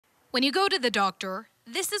When you go to the doctor,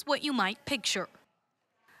 this is what you might picture.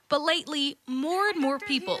 But lately, more and more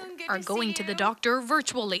people are going to the doctor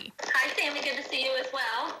virtually. Hi, Sammy. Good to see you as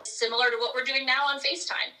well. Similar to what we're doing now on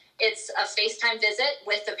FaceTime. It's a FaceTime visit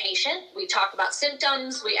with the patient. We talk about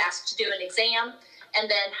symptoms. We ask to do an exam and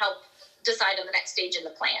then help decide on the next stage in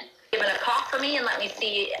the plan. Give it a cough for me and let me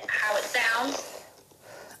see how it sounds.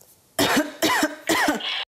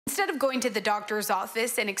 Instead of going to the doctor's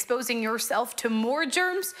office and exposing yourself to more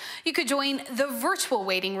germs, you could join the virtual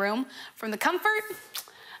waiting room from the comfort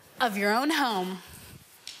of your own home.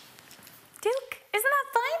 Duke, isn't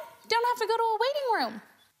that fun? You don't have to go to a waiting room.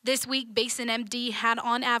 This week, Basin MD had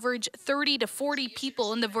on average 30 to 40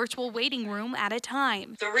 people in the virtual waiting room at a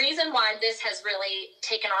time. The reason why this has really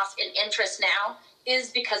taken off in interest now is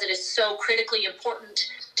because it is so critically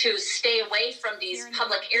important to stay away from these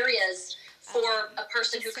public areas for a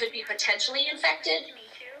person who could be potentially infected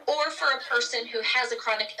or for a person who has a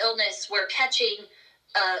chronic illness where catching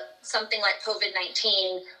something like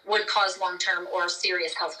COVID-19 would cause long-term or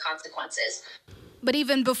serious health consequences. But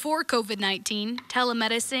even before COVID-19,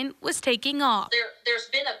 telemedicine was taking off. There's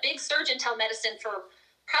been a big surge in telemedicine for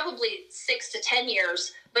probably 6 to 10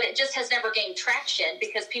 years, but it just has never gained traction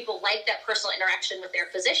because people like that personal interaction with their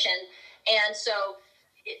physician. And so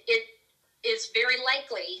it is very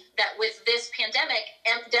likely that with this pandemic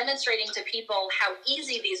and demonstrating to people how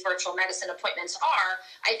easy these virtual medicine appointments are,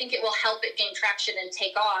 I think it will help it gain traction and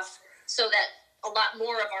take off so that a lot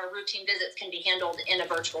more of our routine visits can be handled in a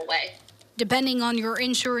virtual way. Depending on your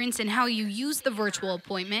insurance and how you use the virtual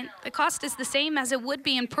appointment, the cost is the same as it would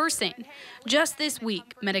be in person. Just this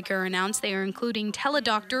week, Medicare announced they are including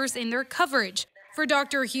Tele-doctors in their coverage. For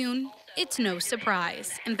Dr. Hune, it's no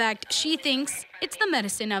surprise. In fact, she thinks it's the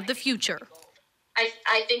medicine of the future.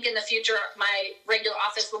 I think in the future, my regular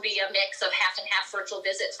office will be a mix of half and half virtual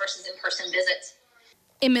visits versus in-person visits.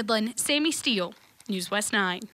 In Midland, Sammy Steele, News West 9.